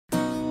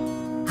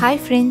Hi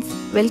friends,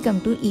 welcome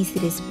to Easy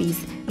Recipes.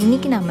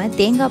 இன்னைக்கு நாம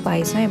தேங்காய்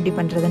பாயசம் எப்படி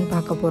பண்றதுன்னு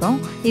பார்க்க போறோம்.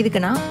 இதுக்கு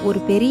நான் ஒரு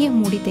பெரிய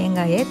மூடி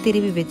தேங்காயை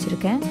திருவி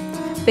வச்சிருக்கேன்.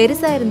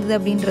 பெருசா இருந்தது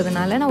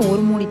அப்படின்றதுனால நான்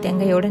ஒரு மூடி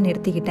தேங்காயோட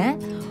நிறுத்திக்கிட்டேன்.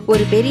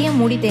 ஒரு பெரிய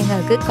மூடி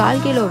தேங்காய்க்கு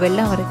 1/4 கிலோ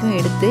வெல்லம் வரைக்கும்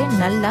எடுத்து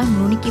நல்லா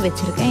நுணுக்கி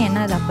வச்சிருக்கேன்.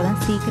 ஏன்னா அது அப்பதான்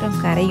சீக்கிரம்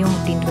கரையும்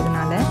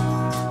அப்படின்றதுனால.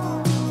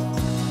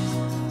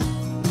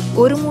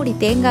 ஒரு மூடி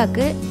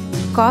தேங்காய்க்கு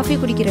காஃபி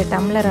குடிக்கிற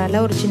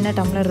டம்ளரால ஒரு சின்ன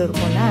டம்ளர்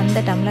இருக்கும்ல,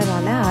 அந்த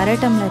டம்ளரால 1/2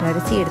 டம்ளர்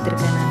அரிசி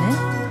எடுத்திருக்கேன் நான்.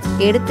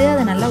 எடுத்து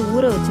அதை நல்லா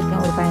ஊற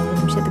வச்சுருக்கேன் ஒரு 15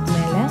 நிமிஷத்துக்கு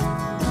மேலே.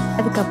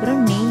 அதுக்கப்புறம்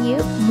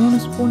நெய் 3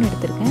 ஸ்பூன்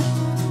எடுத்திருக்கேன்.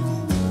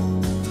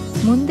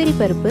 முந்திரி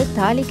பருப்பு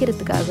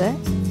தாளிக்கிறதுக்காக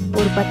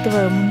ஒரு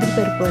 10 முந்திரி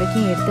பருப்பு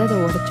வரைக்கும் எடுத்து அதை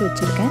உடச்சி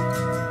வச்சுருக்கேன்.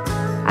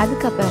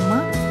 அதுக்கப்புறமா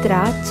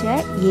திராட்சை,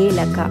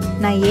 ஏலக்காய்.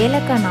 நான்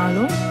ஏலக்காய்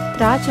 4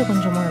 திராட்சை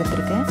கொஞ்சமாக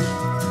எடுத்திருக்கேன்.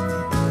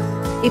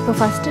 இப்போ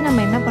ஃபஸ்ட்டு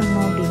நம்ம என்ன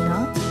பண்ணோம் அப்படின்னா,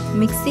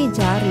 மிக்ஸி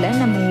ஜாரில்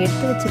நம்ம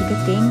எடுத்து வச்சுருக்க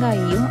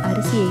தேங்காயையும்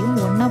அரிசியையும்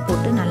ஒன்றா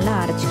போட்டு நல்லா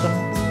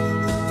அரைச்சிக்கணும்.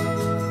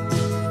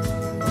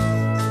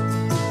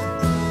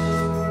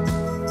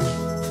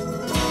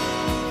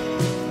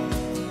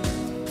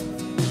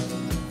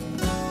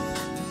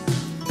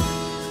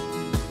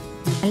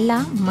 நல்லா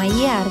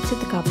மைய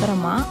அரைச்சதுக்கு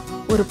அப்புறமா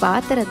ஒரு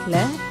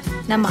பாத்திரத்தில்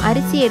நம்ம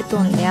அரிசி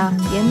எடுத்தோம் இல்லையா,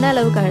 எந்த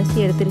அளவுக்கு அரிசி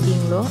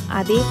எடுத்துருக்கீங்களோ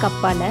அதே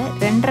கப்பால்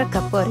 2.5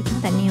 கப்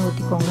வரைக்கும் தண்ணியை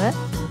ஊற்றிக்கோங்க.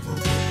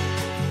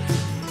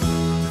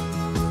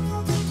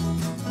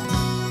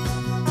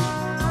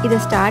 இதை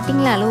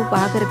ஸ்டார்டிங்கில் அளவு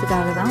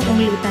பார்க்கறதுக்காக தான்.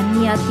 உங்களுக்கு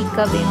தண்ணியாக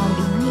திக்காக வேணும்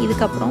அப்படின்னா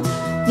இதுக்கப்புறம்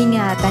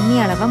நீங்கள் தண்ணி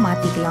அளவை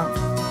மாற்றிக்கலாம்.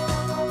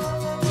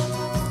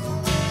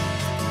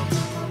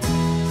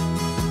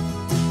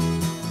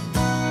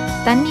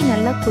 தண்ணி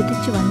நல்லா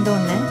கொதிச்சு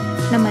வந்தோடனே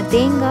நம்ம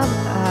தேங்காய்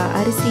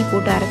அரிசி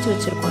போட்டு அரைச்சி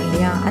வச்சுருக்கோம்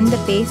இல்லையா, அந்த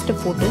பேஸ்ட்டை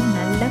போட்டு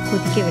நல்லா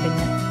கொதிக்க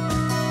விடுங்க.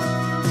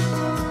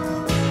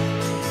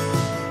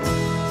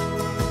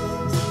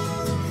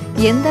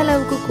 எந்த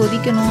அளவுக்கு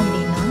கொதிக்கணும்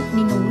அப்படின்னா,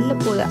 நீங்கள்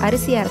உள்ளே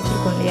அரிசி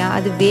அரைச்சிருக்கோம் இல்லையா,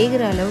 அது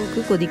வேகிற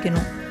அளவுக்கு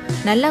கொதிக்கணும்.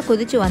 நல்லா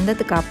கொதிச்சு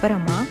வந்ததுக்கு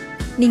அப்புறமா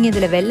நீங்கள்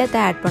இதில்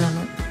வெல்லத்தை ஆட்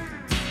பண்ணணும்.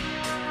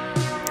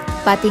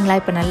 பார்த்தீங்களா,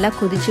 இப்போ நல்லா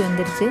கொதிச்சு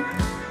வந்துடுச்சு.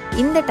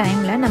 இந்த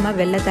டைமில் நம்ம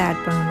வெல்லத்தை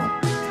ஆட் பண்ணணும்.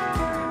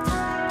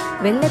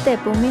 வெல்லத்தை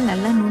எப்போவுமே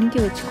நல்லா நுணுக்கி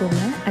வச்சுக்கோங்க,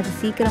 அது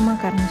சீக்கிரமாக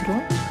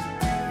கரைஞ்சிரும்.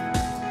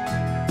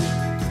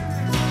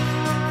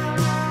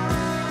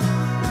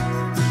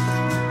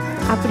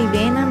 அப்படி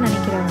வேணாம்னு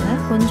நினைக்கிறவங்க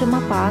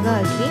கொஞ்சமாக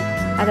பாகாக்கி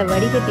அதை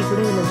வடிகட்டி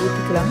கூட இதில்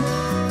ஊற்றிக்கலாம்.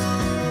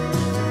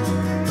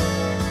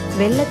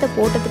 வெல்லத்தை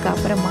போட்டதுக்கு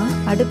அப்புறமா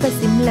அடுப்பை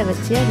சிம்மில்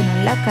வச்சு அது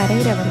நல்லா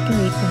கரையிற வரைக்கும்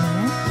வெயிட் பண்ணுங்க.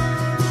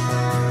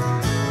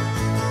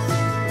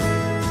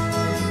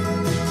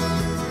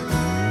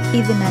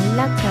 இது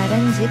நல்லா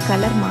கரைஞ்சி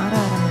கலர் மாற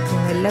ஆரம்பிக்கும்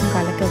வெல்லம்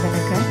கலக்க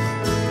கலக்க.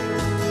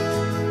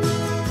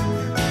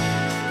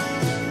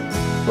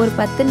 ஒரு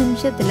 10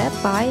 நிமிஷத்தில்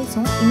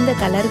பாயசம் இந்த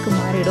கலருக்கு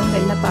மாறிடும்,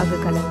 வெள்ளைப்பாகு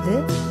கலந்து.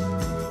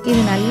 இது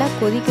நல்லா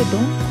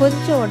கொதிக்கட்டும்.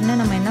 கொதித்த உடனே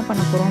நம்ம என்ன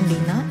பண்ண போகிறோம்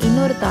அப்படின்னா,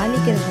 இன்னொரு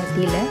தாளிக்கிற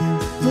சட்டியில்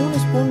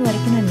 3 ஸ்பூன்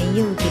வரைக்கும் நான்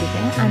நெய்யை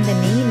ஊற்றிருக்கேன். அந்த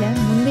நெய்யில்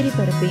முந்திரி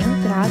பருப்பையும்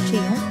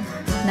திராட்சையும்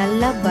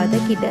நல்லா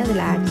வதக்கிட்டு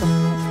அதில் ஆட்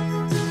பண்ணணும்.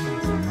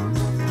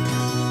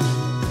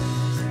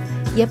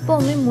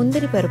 எப்போவுமே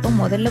முந்திரி பருப்பை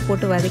முதல்ல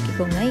போட்டு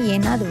வதக்கிக்கோங்க,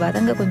 ஏன்னா அது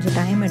வதங்க கொஞ்சம்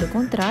டைம்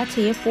எடுக்கும்.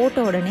 திராட்சையை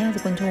போட்ட உடனே அது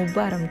கொஞ்சம் உப்ப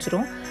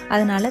ஆரம்பிச்சிடும்.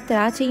 அதனால்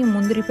திராட்சையும்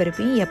முந்திரி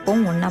பருப்பையும்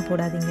எப்பவும் ஒன்றா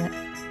போடாதீங்க.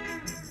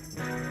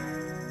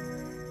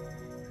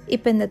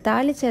 இப்போ இந்த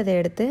தாளிச்சதை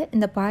எடுத்து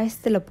இந்த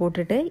பாயசத்தில்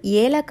போட்டுட்டு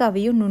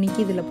ஏலக்காவையும் நுணுக்கி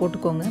இதில்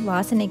போட்டுக்கோங்க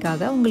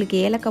வாசனைக்காக. உங்களுக்கு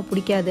ஏலக்காய்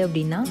பிடிக்காது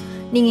அப்படின்னா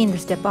நீங்கள் இந்த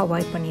ஸ்டெப்பை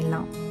அவாய்ட்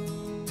பண்ணிடலாம்.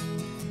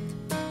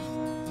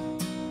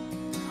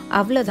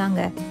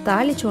 அவ்வளோதாங்க.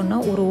 தாளிச்சோன்னா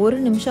ஒரு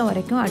நிமிஷம்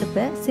வரைக்கும்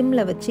அடுப்பை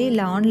சிம்மில் வச்சு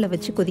இல்லை ஆனில்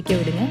வச்சு கொதிக்க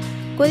விடுங்க.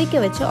 கொதிக்க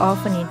வச்சு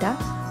ஆஃப் பண்ணிட்டா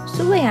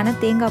சுவையான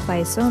தேங்காய்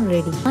பாயசம்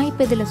ரெடி. நான்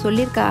இப்போ இதில்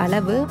சொல்லியிருக்க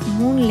அளவு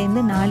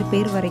 3லேருந்து 4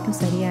 பேர் வரைக்கும்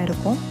சரியாக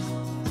இருக்கும்.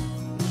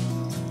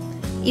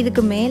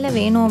 இதுக்கு மேலே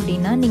வேணும்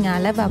அப்படின்னா நீங்கள்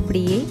அளவு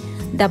அப்படியே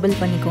டபுள்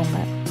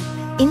பண்ணிக்கோங்க.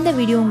 இந்த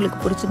வீடியோ உங்களுக்கு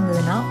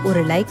பிடிச்சிருந்ததுன்னா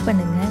ஒரு லைக்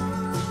பண்ணுங்கள்,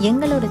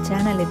 எங்களோட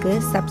சேனலுக்கு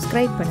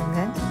சப்ஸ்கிரைப்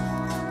பண்ணுங்கள்.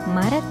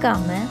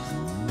 மறக்காமல்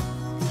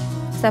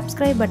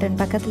சப்ஸ்கிரைப் பட்டன்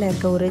பக்கத்தில்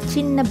இருக்க ஒரு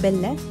சின்ன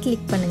பெல்லை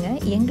கிளிக் பண்ணுங்கள்.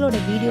 எங்களோட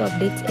வீடியோ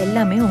அப்டேட்ஸ்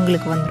எல்லாமே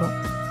உங்களுக்கு வந்துடும்.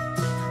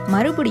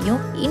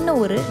 மறுபடியும்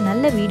இன்னும் ஒரு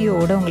நல்ல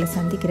வீடியோவோடு உங்களை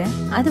சந்திக்கிறேன்.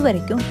 அது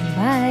வரைக்கும்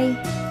பாய்.